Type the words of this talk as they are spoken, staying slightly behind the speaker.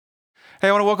Hey,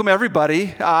 I want to welcome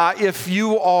everybody. If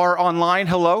you are online,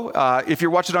 hello. If you're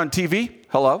watching on TV,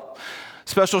 hello.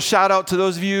 Special shout out to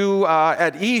those of you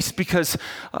at East because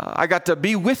I got to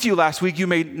be with you last week. You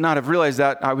may not have realized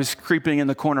that. I was creeping in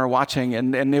the corner watching,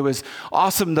 and it was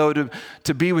awesome, though,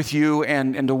 to be with you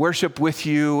and to worship with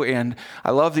you. And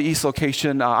I love the East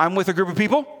location. I'm with a group of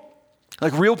people.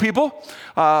 Like real people.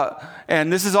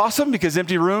 And this is awesome because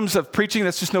empty rooms of preaching,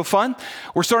 that's just no fun.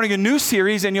 We're starting a new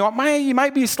series, and you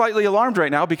might be slightly alarmed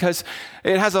right now because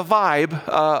it has a vibe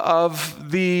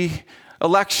of the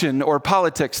election or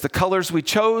politics, the colors we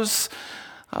chose,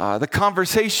 the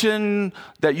conversation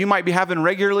that you might be having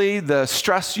regularly, the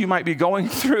stress you might be going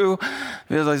through.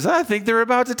 It's like, I think they're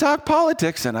about to talk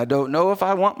politics, and I don't know if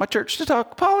I want my church to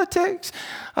talk politics.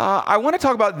 I want to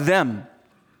talk about them.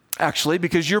 Actually,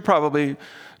 because you're probably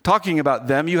talking about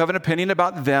them. You have an opinion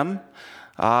about them.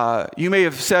 You may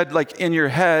have said, like, in your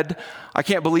head, I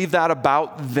can't believe that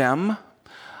about them.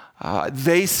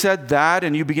 They said that,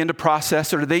 and you begin to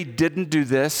process, or they didn't do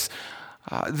this.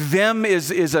 Them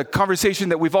is a conversation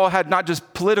that we've all had, not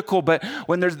just political, but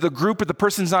when there's the group or the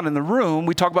person's not in the room,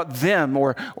 we talk about them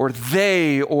or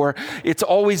they, or it's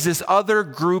always this other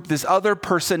group, this other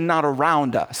person not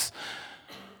around us.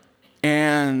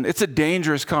 And it's a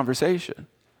dangerous conversation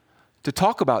to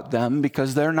talk about them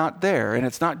because they're not there. And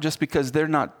it's not just because they're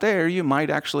not there. You might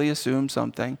actually assume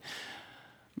something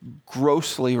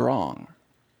grossly wrong.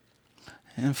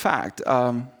 In fact,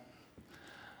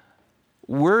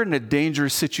 we're in a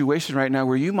dangerous situation right now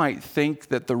where you might think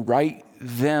that the right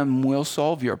them will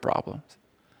solve your problems.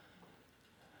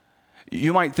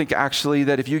 You might think actually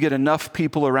that if you get enough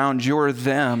people around your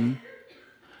them,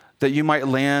 that you might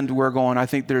land where going, I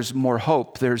think there's more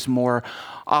hope, there's more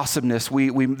awesomeness.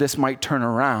 This might turn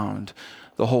around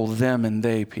the whole them and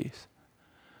they piece.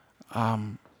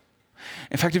 In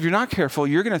fact, if you're not careful,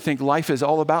 you're going to think life is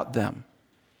all about them.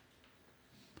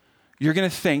 You're going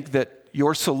to think that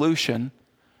your solution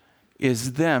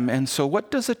is them. And so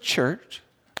what does a church,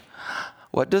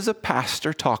 what does a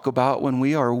pastor talk about when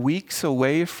we are weeks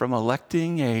away from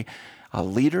electing a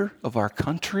leader of our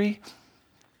country?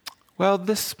 Well,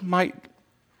 this might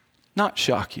not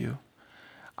shock you.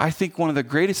 I think one of the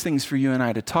greatest things for you and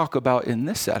I to talk about in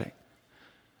this setting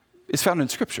is found in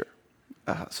Scripture.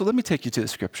 So let me take you to the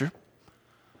Scripture.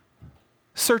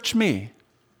 Search me,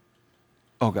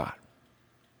 O God,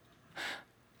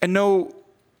 and know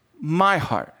my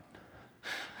heart.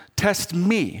 Test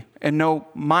me and know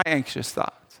my anxious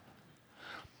thoughts.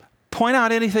 Point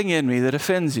out anything in me that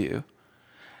offends you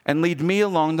and lead me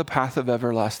along the path of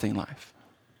everlasting life.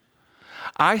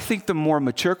 I think the more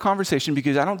mature conversation,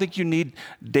 because I don't think you need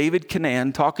David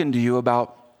Canaan talking to you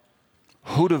about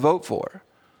who to vote for.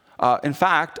 In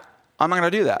fact, I'm not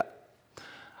going to do that.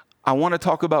 I want to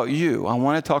talk about you. I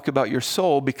want to talk about your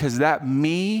soul because that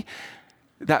me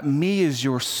is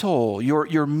your soul.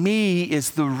 Your me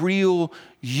is the real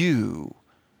you.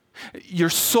 Your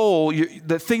soul,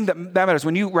 the thing that matters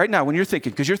when you're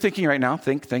thinking, because you're thinking right now,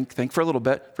 think for a little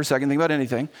bit, for a second, think about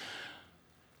anything.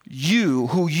 You,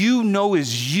 who you know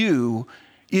is you,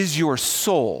 is your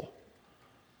soul.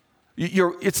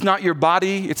 It's not your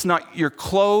body, it's not your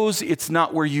clothes, it's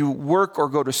not where you work or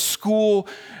go to school.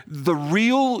 The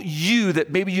real you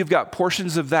that maybe you've got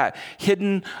portions of that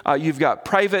hidden, you've got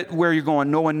private where you're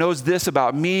going, no one knows this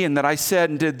about me and that I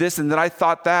said and did this and that I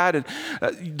thought that. And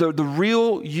the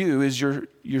real you is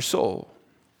your soul.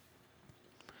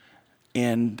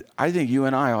 And I think you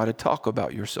and I ought to talk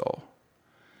about your soul.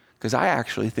 Because I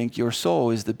actually think your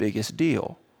soul is the biggest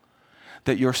deal.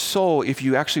 That your soul, if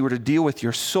you actually were to deal with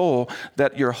your soul,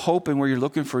 that your hope and where you're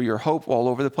looking for your hope all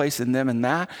over the place in them and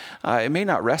that, it may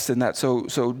not rest in that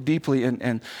so deeply.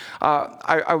 And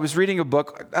I was reading a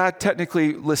book,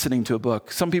 technically listening to a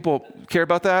book. Some people care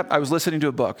about that. I was listening to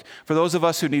a book. For those of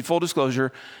us who need full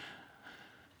disclosure,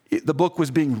 the book was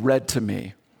being read to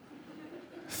me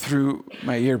through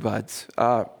my earbuds.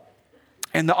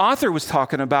 And the author was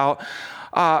talking about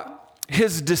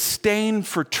his disdain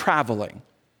for traveling.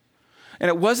 And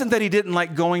it wasn't that he didn't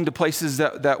like going to places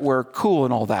that were cool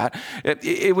and all that.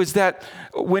 It was that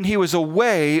when he was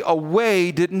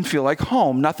away didn't feel like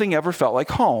home. Nothing ever felt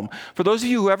like home. For those of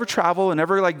you who ever travel and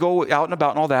ever like go out and about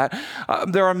and all that,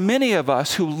 there are many of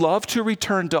us who love to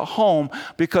return to home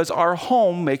because our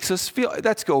home makes us feel,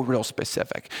 let's go real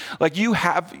specific. Like you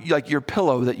have like your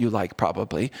pillow that you like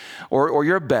probably, or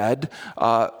your bed,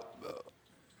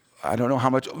 I don't know how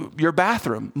much, your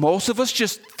bathroom. Most of us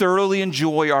just thoroughly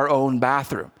enjoy our own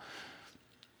bathroom.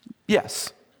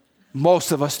 Yes,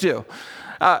 most of us do.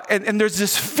 And there's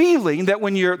this feeling that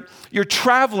when you're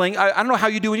traveling, I don't know how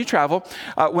you do when you travel.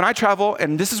 When I travel,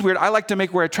 and this is weird, I like to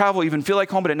make where I travel even feel like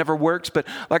home, but it never works. But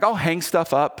like I'll hang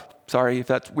stuff up. Sorry if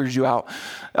that weirds you out.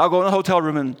 I'll go in a hotel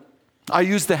room and I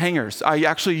use the hangers. I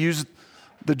actually use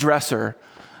the dresser.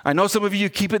 I know some of you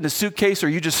keep it in the suitcase or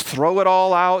you just throw it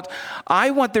all out. I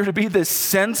want there to be this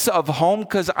sense of home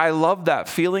because I love that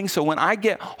feeling. So when I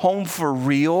get home for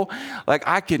real, like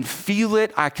I can feel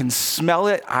it, I can smell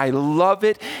it, I love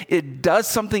it. It does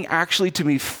something actually to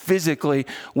me physically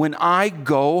when I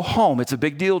go home. It's a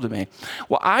big deal to me.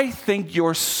 Well, I think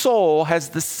your soul has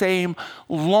the same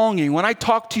longing. When I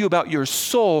talk to you about your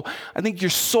soul, I think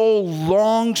your soul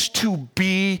longs to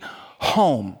be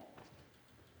home.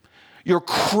 Your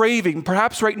craving,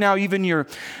 perhaps right now even your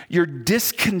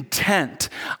discontent.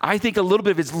 I think a little bit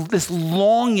of it's this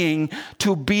longing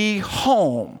to be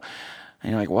home.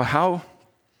 And you're like, well,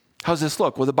 how's this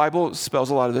look? Well, the Bible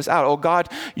spells a lot of this out. Oh God,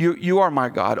 you are my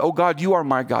God. Oh God, you are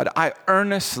my God. I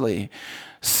earnestly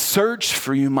search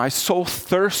for you. My soul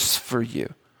thirsts for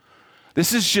you.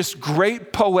 This is just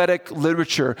great poetic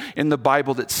literature in the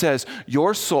Bible that says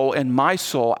your soul and my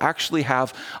soul actually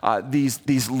have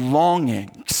these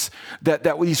longings, that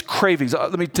these cravings.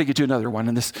 Let me take you to another one.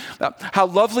 In this, how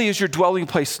lovely is your dwelling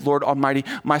place, Lord Almighty.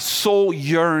 My soul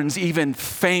yearns, even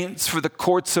faints for the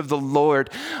courts of the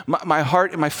Lord. My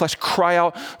heart and my flesh cry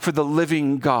out for the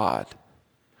living God.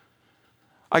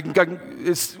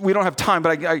 We don't have time,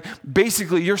 but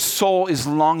basically your soul is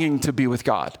longing to be with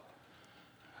God.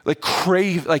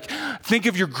 Think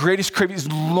of your greatest craving is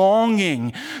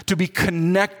longing to be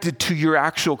connected to your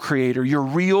actual creator, your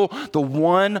real, the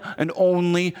one and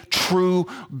only true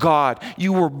God.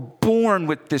 You were born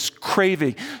with this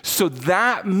craving. So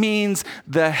that means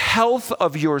the health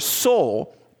of your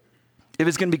soul, if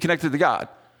it's going to be connected to God,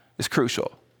 is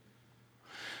crucial.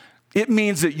 It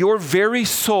means that your very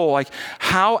soul, what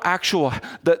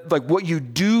you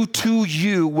do to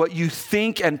you, what you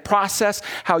think and process,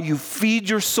 how you feed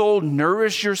your soul,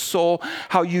 nourish your soul,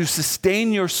 how you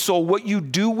sustain your soul, what you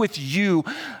do with you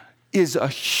is a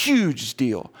huge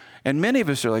deal. And many of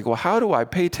us are like, well, how do I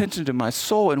pay attention to my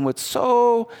soul? And what's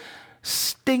so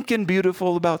stinking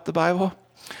beautiful about the Bible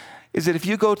is that if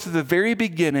you go to the very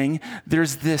beginning,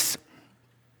 there's this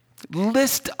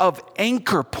list of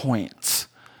anchor points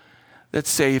that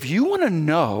say, if you want to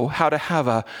know how to have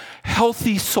a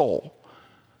healthy soul,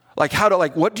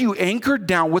 what do you anchor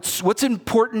down? What's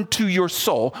important to your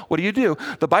soul? What do?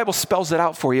 The Bible spells it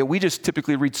out for you. We just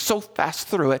typically read so fast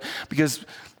through it because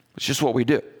it's just what we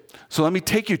do. So let me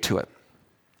take you to it.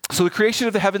 So the creation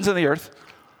of the heavens and the earth.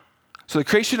 So the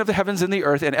creation of the heavens and the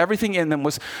earth and everything in them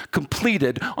was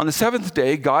completed. On the seventh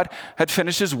day, God had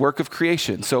finished his work of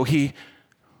creation. So he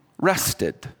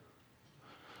rested.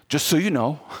 Just so you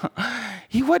know,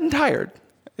 he wasn't tired.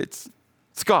 It's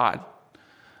God.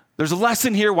 There's a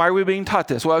lesson here. Why are we being taught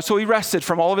this? Well, so he rested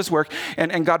from all of his work,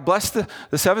 and God blessed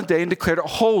the seventh day and declared it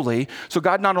holy. So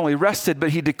God not only rested,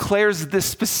 but he declares this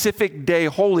specific day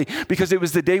holy because it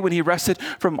was the day when he rested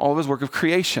from all of his work of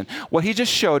creation. What he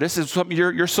just showed us is something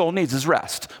your soul needs is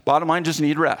rest. Bottom line, just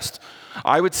need rest.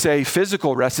 I would say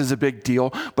physical rest is a big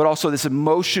deal, but also this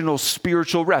emotional,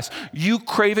 spiritual rest. You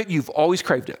crave it. You've always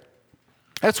craved it.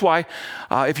 That's why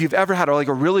if you've ever had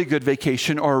a really good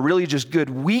vacation or a really just good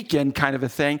weekend kind of a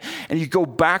thing, and you go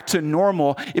back to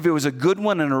normal, if it was a good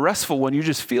one and a restful one, you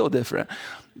just feel different.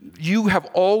 You have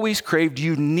always craved,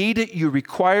 you need it, you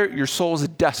require it, your soul is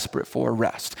desperate for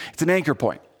rest. It's an anchor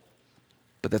point.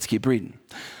 But let's keep reading.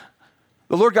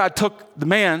 The Lord God took the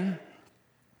man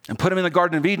and put him in the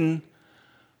Garden of Eden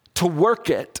to work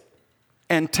it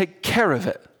and take care of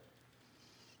it.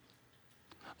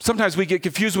 Sometimes we get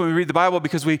confused when we read the Bible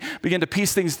because we begin to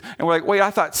piece things and we're like, wait, I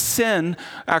thought sin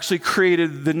actually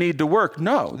created the need to work.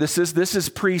 No, this is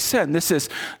pre-sin. This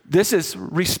is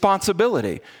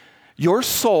responsibility. Your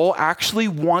soul actually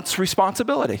wants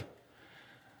responsibility.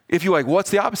 If you're like, what's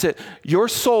the opposite? Your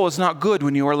soul is not good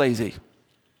when you are lazy.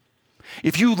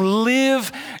 If you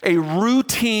live a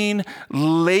routine,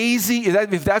 lazy,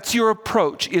 if that's your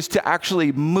approach, is to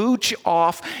actually mooch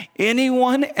off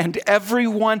anyone and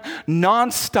everyone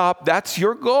nonstop, that's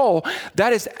your goal.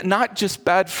 That is not just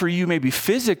bad for you maybe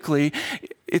physically,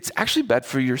 it's actually bad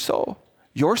for your soul.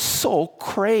 Your soul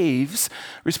craves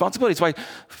responsibility. It's why,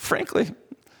 frankly,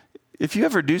 if you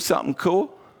ever do something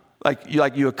cool, like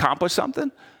you accomplish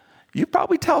something, you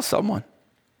probably tell someone.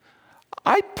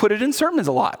 I put it in sermons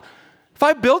a lot. If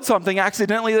I build something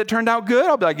accidentally that turned out good,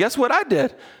 I'll be like, guess what I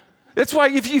did? That's why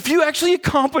if you actually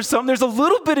accomplish something, there's a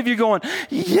little bit of you going,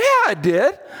 yeah, I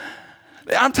did.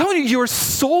 I'm telling you, your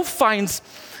soul finds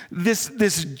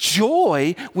this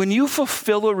joy when you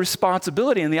fulfill a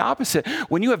responsibility, and the opposite,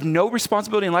 when you have no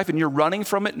responsibility in life and you're running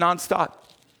from it nonstop.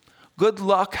 Good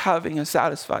luck having a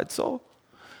satisfied soul.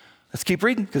 Let's keep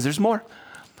reading because there's more.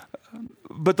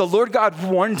 But the Lord God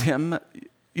warned him,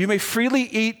 you may freely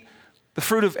eat the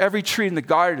fruit of every tree in the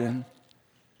garden,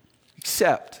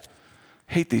 except,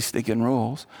 hate these stinking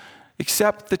rules,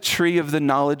 except the tree of the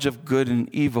knowledge of good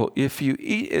and evil. If you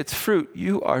eat its fruit,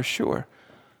 you are sure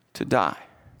to die.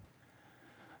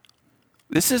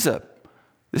 This is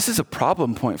a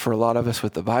problem point for a lot of us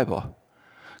with the Bible.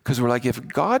 Because we're like, if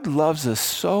God loves us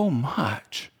so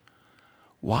much,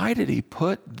 why did he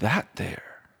put that there?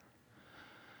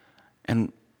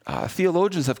 And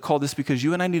theologians have called this because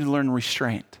you and I need to learn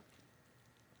restraint.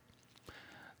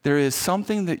 There is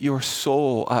something that your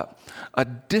soul, a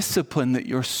discipline that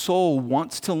your soul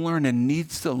wants to learn and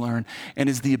needs to learn, and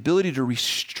is the ability to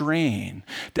restrain,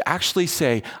 to actually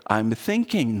say, I'm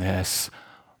thinking this,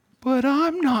 but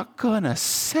I'm not going to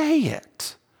say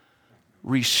it.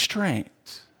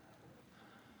 Restraint.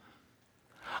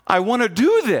 I want to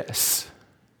do this,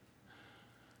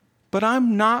 but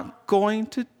I'm not going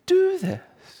to do this.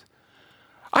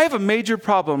 I have a major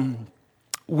problem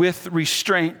with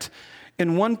restraint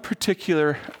in one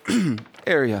particular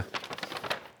area.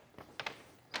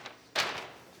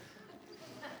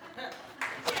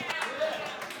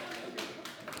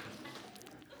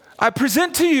 I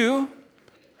present to you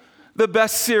the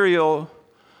best cereal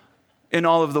in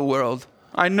all of the world.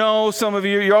 I know some of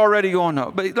you, you're already going,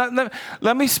 no. But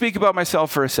let me speak about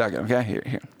myself for a second, okay?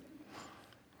 Here.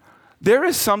 There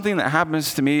is something that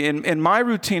happens to me in my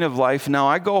routine of life. Now,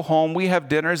 I go home, we have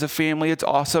dinner as a family, it's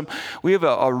awesome. We have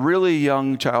a really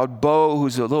young child, Bo,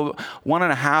 who's a little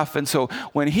 1.5. And so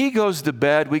when he goes to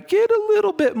bed, we get a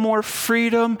little bit more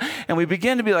freedom and we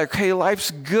begin to be like, hey, life's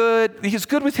good. He's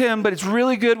good with him, but it's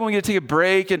really good when we get to take a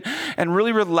break and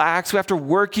really relax after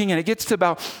working. And it gets to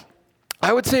about,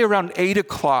 I would say around 8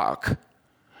 o'clock.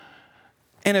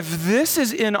 And if this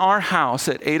is in our house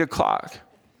at 8 o'clock,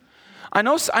 I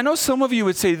know some of you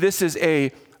would say this is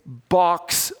a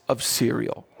box of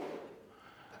cereal.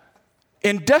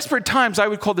 In desperate times, I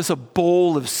would call this a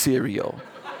bowl of cereal.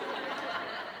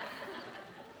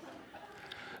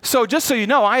 So just so you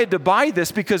know, I had to buy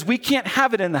this because we can't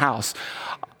have it in the house.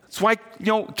 That's why,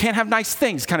 can't have nice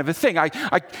things, kind of a thing.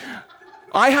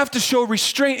 I have to show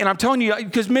restraint, and I'm telling you,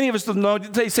 because many of us know,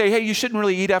 they say, hey, you shouldn't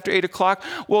really eat after 8 o'clock.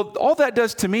 Well, all that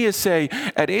does to me is say,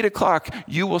 at 8 o'clock,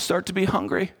 you will start to be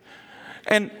hungry.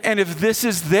 And if this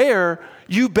is there,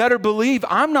 you better believe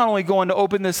I'm not only going to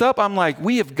open this up, I'm like,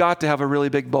 we have got to have a really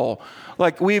big bowl.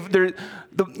 Like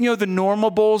the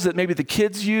normal bowls that maybe the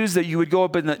kids use that you would go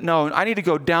up in no, I need to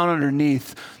go down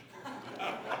underneath.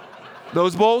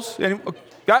 Those bowls? Okay.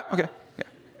 Yeah.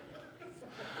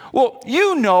 Well,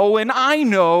 and I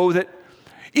know that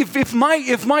if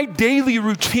my daily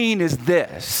routine is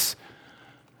this,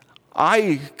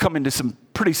 I come into some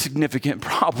pretty significant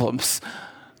problems,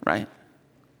 right?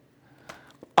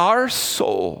 Our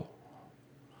soul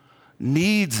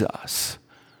needs us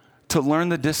to learn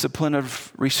the discipline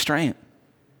of restraint.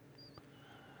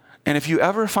 And if you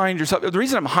ever find yourself, the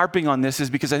reason I'm harping on this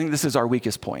is because I think this is our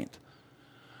weakest point.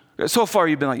 So far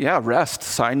you've been like, yeah, rest,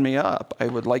 sign me up. I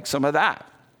would like some of that.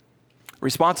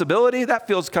 Responsibility, that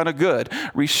feels kind of good.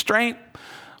 Restraint,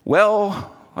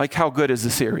 well, like how good is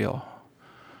the cereal?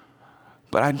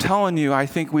 But I'm telling you, I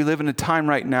think we live in a time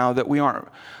right now that we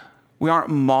aren't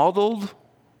modeled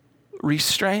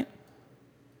restraint.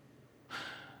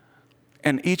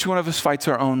 And each one of us fights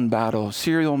our own battle.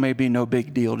 Cereal may be no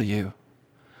big deal to you,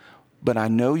 but I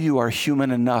know you are human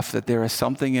enough that there is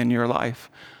something in your life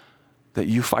that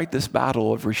you fight this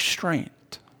battle of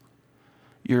restraint.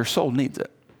 Your soul needs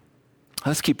it.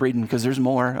 Let's keep reading because there's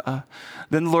more.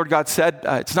 Then the Lord God said,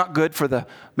 it's not good for the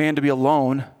man to be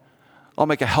alone. I'll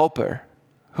make a helper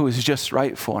who is just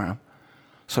right for him.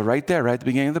 So right there, right at the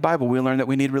beginning of the Bible, we learn that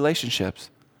we need relationships.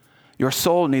 Your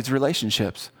soul needs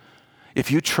relationships.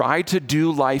 If you try to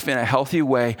do life in a healthy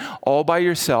way, all by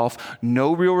yourself,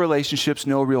 no real relationships,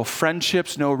 no real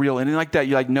friendships, no real anything like that,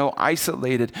 you're no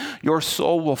isolated, your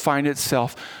soul will find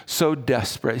itself so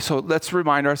desperate. So let's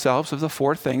remind ourselves of the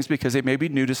 4 things because they may be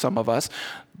new to some of us.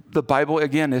 The Bible,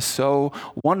 again, is so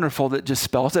wonderful that it just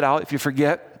spells it out. If you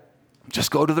forget,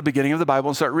 just go to the beginning of the Bible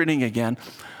and start reading again.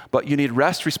 But you need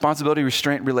rest, responsibility,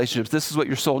 restraint, relationships. This is what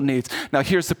your soul needs. Now,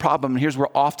 here's the problem, and here's where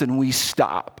often we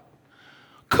stop.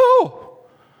 Cool.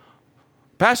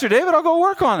 Pastor David, I'll go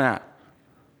work on that.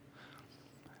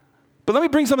 But let me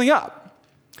bring something up.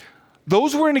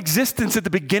 Those were in existence at the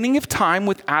beginning of time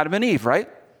with Adam and Eve, right?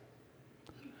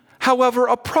 However,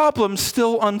 a problem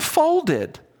still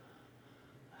unfolded.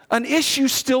 An issue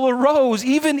still arose,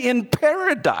 even in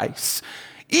paradise.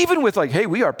 Even with like, hey,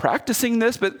 we are practicing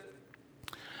this, but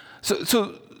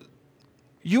so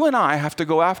you and I have to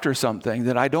go after something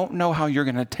that I don't know how you're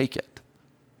going to take it.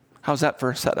 How's that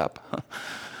for a setup?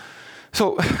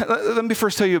 So let me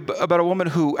first tell you about a woman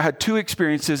who had two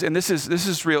experiences, and this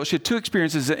is real. She had two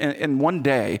experiences in one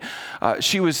day.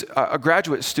 She was a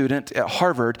graduate student at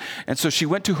Harvard, and so she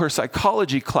went to her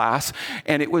psychology class,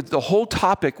 and the whole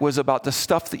topic was about the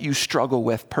stuff that you struggle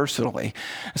with personally.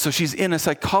 So she's in a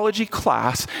psychology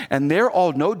class, and they're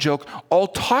all, no joke, all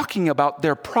talking about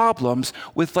their problems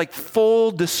with like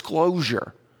full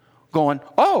disclosure, going,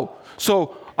 oh,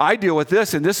 so I deal with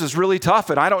this, and this is really tough,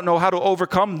 and I don't know how to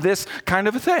overcome this kind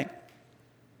of a thing.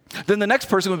 Then the next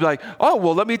person would be like, oh,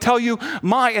 well, let me tell you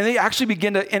and they actually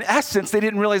begin to, in essence, they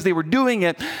didn't realize they were doing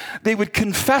it. They would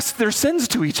confess their sins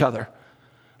to each other.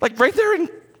 Like right there in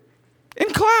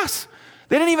class.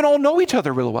 They didn't even all know each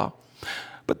other really well.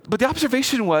 But the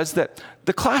observation was that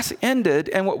the class ended,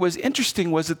 and what was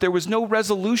interesting was that there was no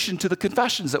resolution to the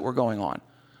confessions that were going on.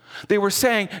 They were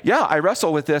saying, yeah, I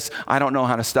wrestle with this. I don't know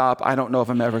how to stop. I don't know if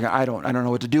I'm ever going to, I don't know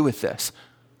what to do with this.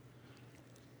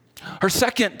 Her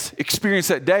second experience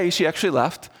that day, she actually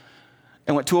left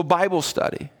and went to a Bible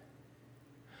study.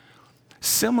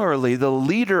 Similarly, the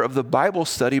leader of the Bible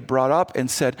study brought up and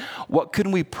said, what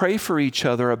can we pray for each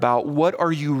other about? What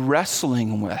are you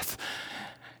wrestling with?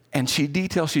 And she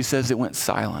says it went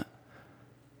silent.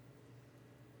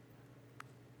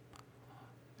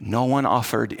 No one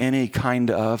offered any kind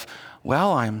of,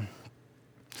 well, I'm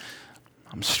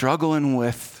struggling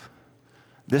with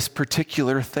this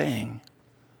particular thing.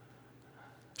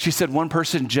 She said one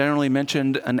person generally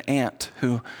mentioned an aunt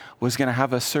who was going to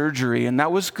have a surgery, and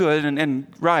that was good and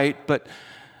right,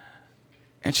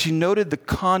 and she noted the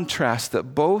contrast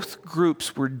that both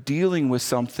groups were dealing with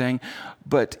something,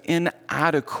 but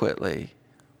inadequately.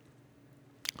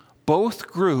 Both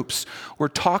groups were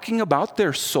talking about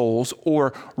their souls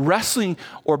or wrestling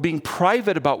or being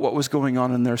private about what was going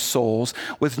on in their souls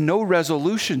with no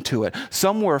resolution to it.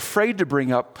 Some were afraid to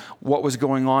bring up what was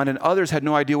going on, and others had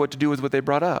no idea what to do with what they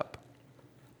brought up.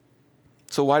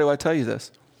 So why do I tell you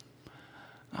this?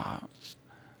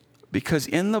 Because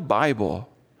in the Bible,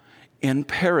 in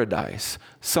paradise,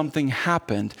 something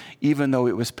happened even though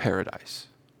it was paradise.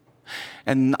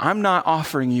 And I'm not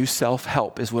offering you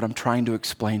self-help is what I'm trying to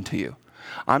explain to you.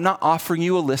 I'm not offering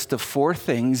you a list of 4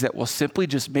 things that will simply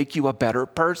just make you a better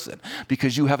person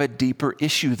because you have a deeper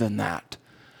issue than that.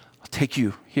 I'll take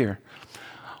you here.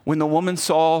 When the woman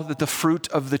saw that the fruit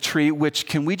of the tree, which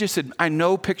I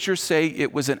know pictures say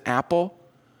it was an apple.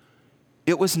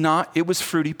 It was not, it was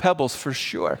Fruity Pebbles for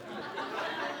sure.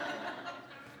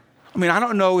 I mean, I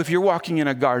don't know if you're walking in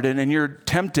a garden and you're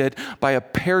tempted by a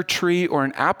pear tree or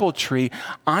an apple tree.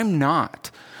 I'm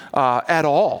not at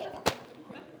all.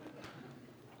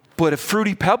 But if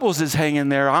Fruity Pebbles is hanging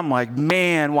there, I'm like,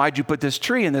 man, why'd you put this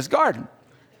tree in this garden?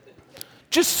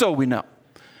 Just so we know.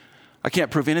 I can't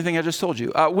prove anything I just told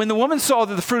you. When the woman saw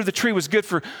that the fruit of the tree was good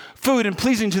for food and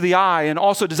pleasing to the eye and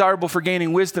also desirable for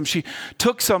gaining wisdom, she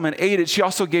took some and ate it. She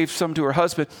also gave some to her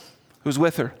husband who was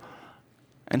with her,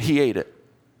 and he ate it.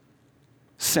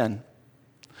 Sin.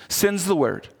 Sin's the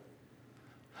word.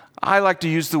 I like to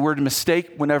use the word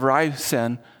mistake whenever I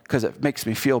sin because it makes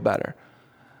me feel better.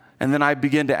 And then I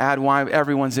begin to add why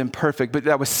everyone's imperfect, but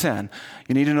that was sin.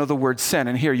 You need to know the word sin.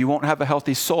 And here, you won't have a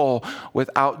healthy soul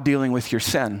without dealing with your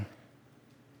sin.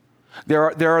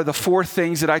 There are the 4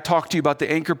 things that I talked to you about,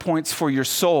 the anchor points for your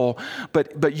soul,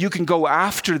 but you can go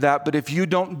after that. But if you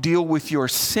don't deal with your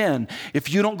sin,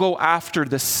 if you don't go after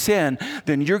the sin,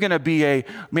 then you're going to be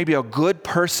maybe a good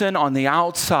person on the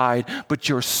outside, but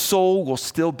your soul will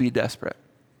still be desperate,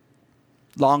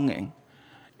 longing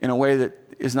in a way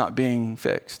that is not being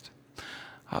fixed.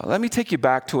 Let me take you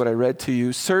back to what I read to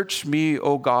you. Search me,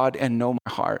 O God, and know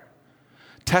my heart.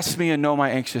 Test me and know my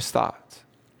anxious thoughts.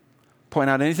 Point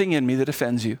out anything in me that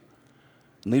offends you.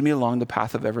 Lead me along the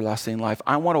path of everlasting life.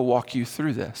 I want to walk you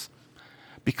through this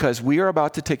because we are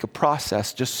about to take a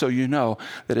process, just so you know,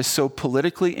 that is so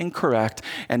politically incorrect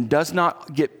and does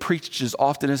not get preached as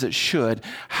often as it should.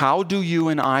 How do you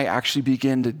and I actually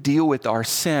begin to deal with our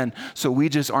sin so we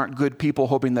just aren't good people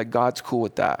hoping that God's cool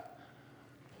with that?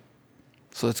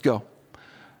 So let's go.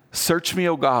 Search me,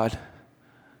 O God,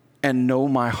 and know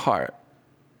my heart.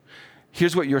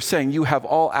 Here's what you're saying. You have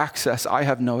all access. I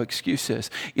have no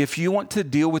excuses. If you want to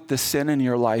deal with the sin in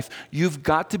your life, you've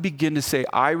got to begin to say,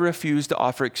 I refuse to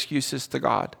offer excuses to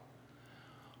God.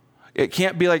 It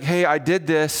can't be like, hey, I did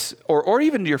this, or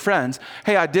even to your friends,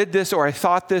 hey, I did this, or I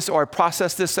thought this, or I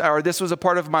processed this, or this was a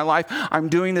part of my life. I'm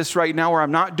doing this right now, or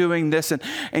I'm not doing this, and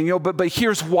but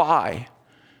here's why.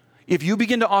 If you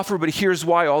begin to offer, but here's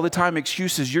why, all the time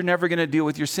excuses, you're never going to deal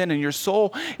with your sin, and your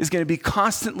soul is going to be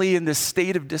constantly in this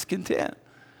state of discontent.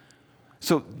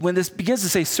 So when this begins to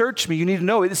say, search me, you need to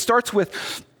know it starts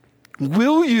with,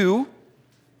 will you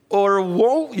or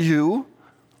won't you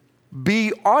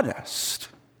be honest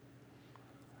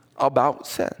about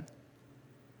sin?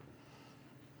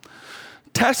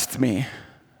 Test me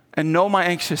and know my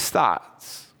anxious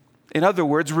thoughts. In other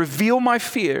words, reveal my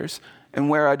fears and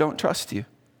where I don't trust you.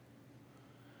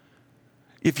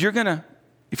 If you're gonna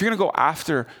go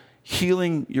after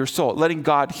healing your soul, letting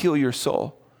God heal your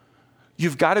soul,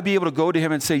 you've got to be able to go to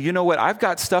him and say, you know what, I've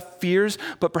got fears,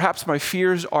 but perhaps my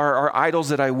fears are idols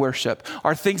that I worship,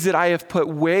 are things that I have put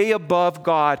way above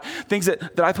God, things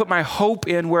that I put my hope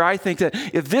in, where I think that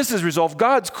if this is resolved,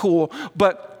 God's cool,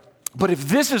 but if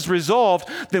this is resolved,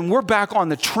 then we're back on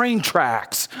the train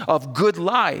tracks of good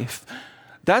life.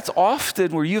 That's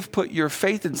often where you've put your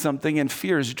faith in something and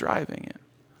fear is driving it.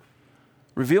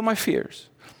 Reveal my fears.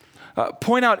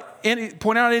 Point out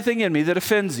anything in me that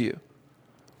offends you.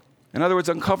 In other words,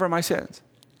 uncover my sins.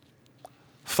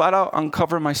 Flat out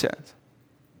uncover my sins.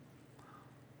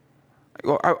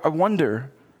 I wonder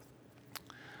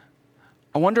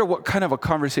what kind of a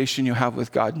conversation you have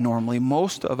with God normally.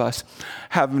 Most of us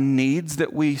have needs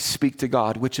that we speak to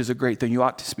God, which is a great thing. You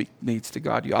ought to speak needs to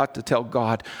God. You ought to tell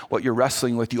God what you're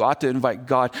wrestling with. You ought to invite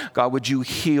God. God, would you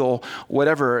heal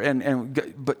whatever?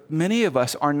 But many of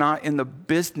us are not in the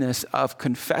business of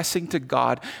confessing to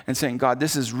God and saying, God,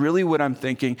 this is really what I'm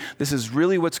thinking. This is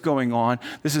really what's going on.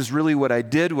 This is really what I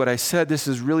did, what I said. This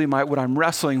is really what I'm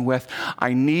wrestling with.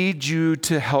 I need you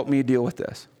to help me deal with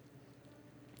this.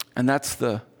 And that's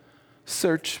the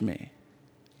search me.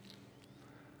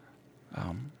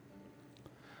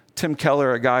 Tim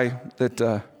Keller, a guy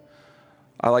that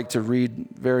I like to read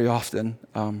very often,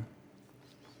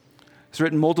 he's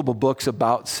written multiple books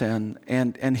about sin,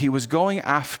 and he was going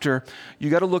after, you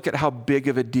got to look at how big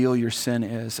of a deal your sin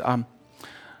is.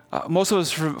 Most of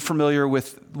us are familiar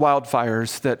with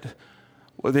wildfires that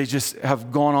they just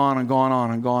have gone on and gone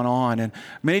on and gone on. And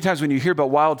many times when you hear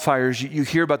about wildfires, you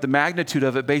hear about the magnitude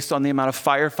of it based on the amount of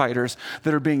firefighters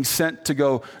that are being sent to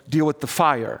go deal with the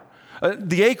fire.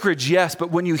 The acreage, yes,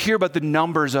 but when you hear about the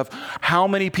numbers of how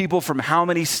many people from how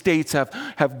many states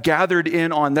have gathered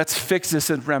in on, let's fix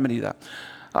this and remedy that.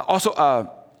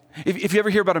 If you ever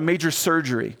hear about a major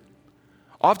surgery,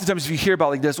 oftentimes if you hear about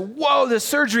like this, whoa, this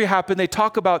surgery happened, they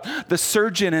talk about the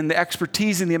surgeon and the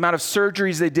expertise and the amount of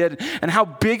surgeries they did and how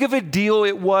big of a deal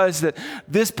it was that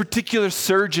this particular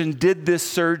surgeon did this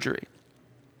surgery.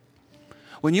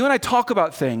 When you and I talk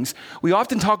about things, we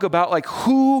often talk about like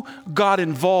who got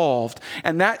involved,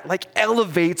 and that like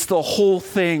elevates the whole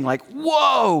thing. Like,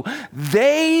 whoa,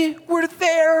 they were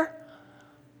there.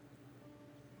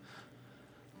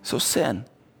 So sin.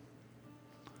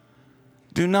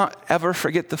 Do not ever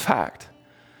forget the fact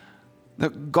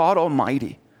that God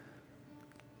Almighty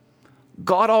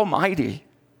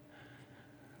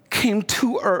came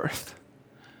to earth.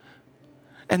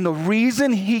 And the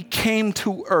reason he came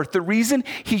to earth, the reason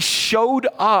he showed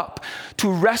up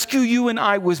to rescue you and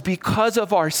I was because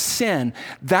of our sin.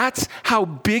 That's how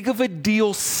big of a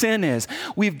deal sin is.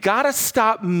 We've got to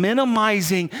stop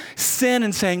minimizing sin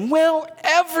and saying, well,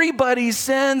 everybody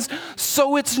sins,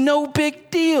 so it's no big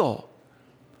deal.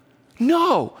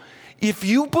 No. If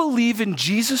you believe in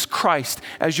Jesus Christ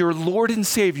as your Lord and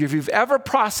Savior, if you've ever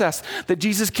processed that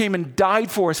Jesus came and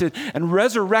died for us and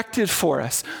resurrected for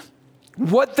us,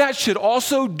 what that should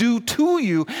also do to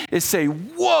you is say,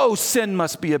 whoa, sin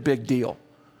must be a big deal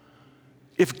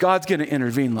if God's going to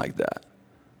intervene like that.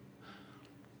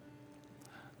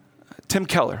 Tim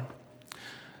Keller,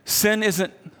 sin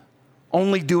isn't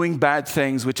only doing bad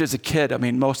things, which as a kid, I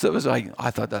mean, most of us,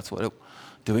 I thought that's what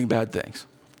doing bad things.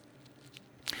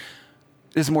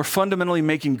 It is more fundamentally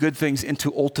making good things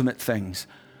into ultimate things.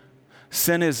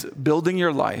 Sin is building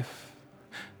your life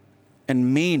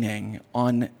and meaning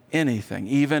on anything,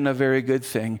 even a very good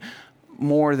thing,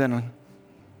 more than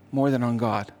on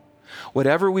God.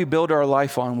 Whatever we build our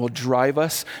life on will drive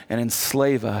us and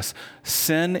enslave us.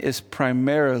 Sin is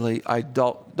primarily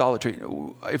idolatry.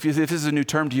 If this is a new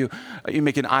term to you, you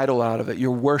make an idol out of it.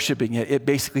 You're worshiping it. It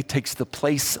basically takes the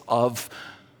place of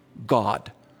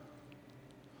God.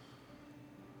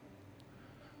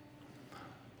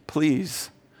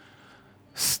 Please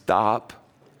stop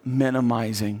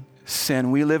minimizing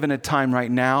sin. We live in a time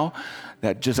right now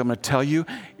that, just I'm going to tell you,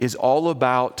 is all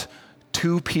about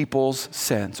two people's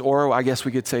sins, or I guess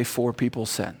we could say four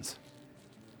people's sins.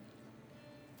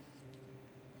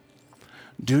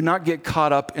 Do not get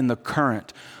caught up in the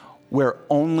current where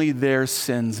only their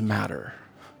sins matter.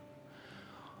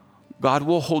 God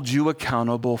will hold you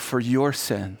accountable for your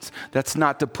sins. That's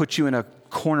not to put you in a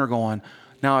corner going,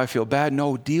 now I feel bad.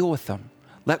 No, deal with them.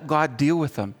 Let God deal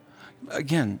with them.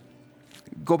 Again,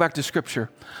 go back to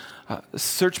Scripture.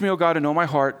 Search me, O God, and know my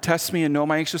heart. Test me and know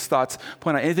my anxious thoughts.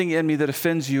 Point out anything in me that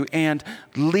offends you, and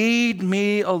lead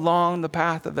me along the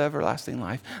path of everlasting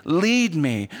life. Lead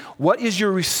me. What is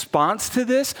your response to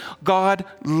this? God,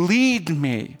 lead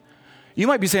me. You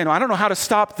might be saying, I don't know how to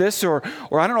stop this, or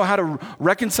I don't know how to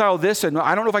reconcile this, and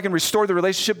I don't know if I can restore the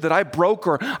relationship that I broke,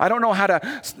 or I don't know how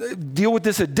to deal with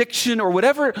this addiction, or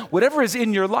whatever is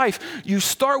in your life. You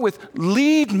start with,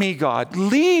 lead me, God,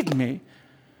 lead me.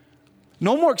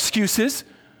 No more excuses.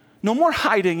 No more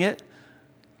hiding it.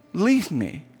 Lead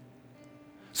me.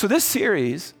 So this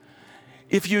series,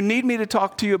 if you need me to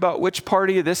talk to you about which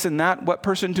party, this and that, what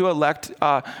person to elect,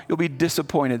 you'll be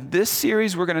disappointed. This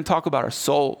series, we're going to talk about our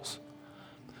souls.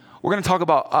 We're going to talk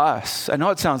about us. I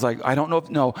know it sounds like, I don't know.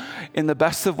 No, in the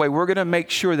best of way, we're going to make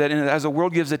sure that as the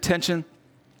world gives attention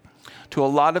to a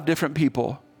lot of different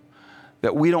people,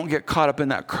 that we don't get caught up in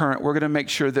that current. We're going to make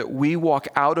sure that we walk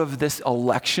out of this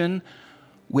election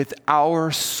with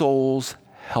our souls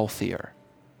healthier.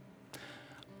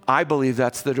 I believe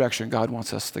that's the direction God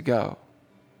wants us to go.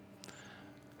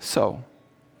 So,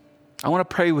 I want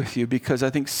to pray with you because I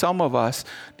think some of us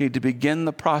need to begin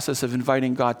the process of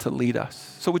inviting God to lead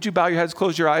us. So would you bow your heads,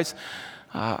 close your eyes?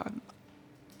 And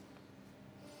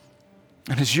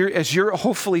as you're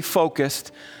hopefully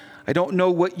focused, I don't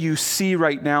know what you see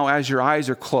right now as your eyes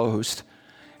are closed.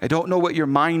 I don't know what your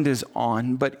mind is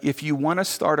on, but if you want to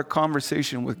start a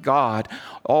conversation with God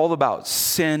all about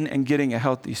sin and getting a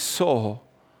healthy soul,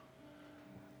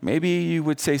 maybe you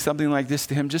would say something like this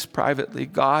to him just privately.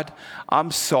 God,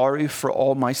 I'm sorry for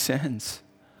all my sins.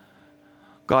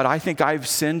 God, I think I've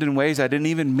sinned in ways I didn't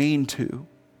even mean to.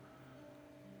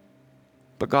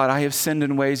 But God, I have sinned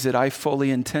in ways that I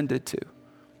fully intended to.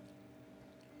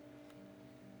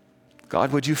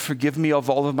 God, would you forgive me of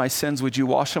all of my sins? Would you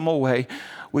wash them away?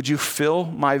 Would you fill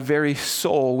my very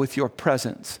soul with your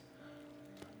presence?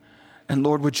 And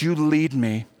Lord, would you lead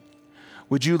me?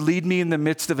 Would you lead me in the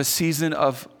midst of a season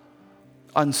of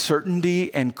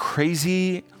uncertainty and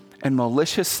crazy and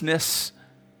maliciousness?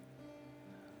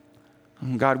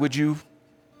 And God, would you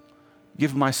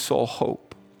give my soul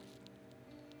hope?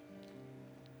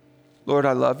 Lord,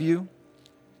 I love you.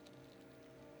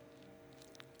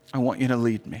 I want you to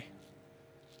lead me.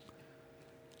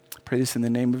 I pray this in the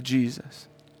name of Jesus.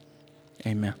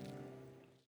 Amen.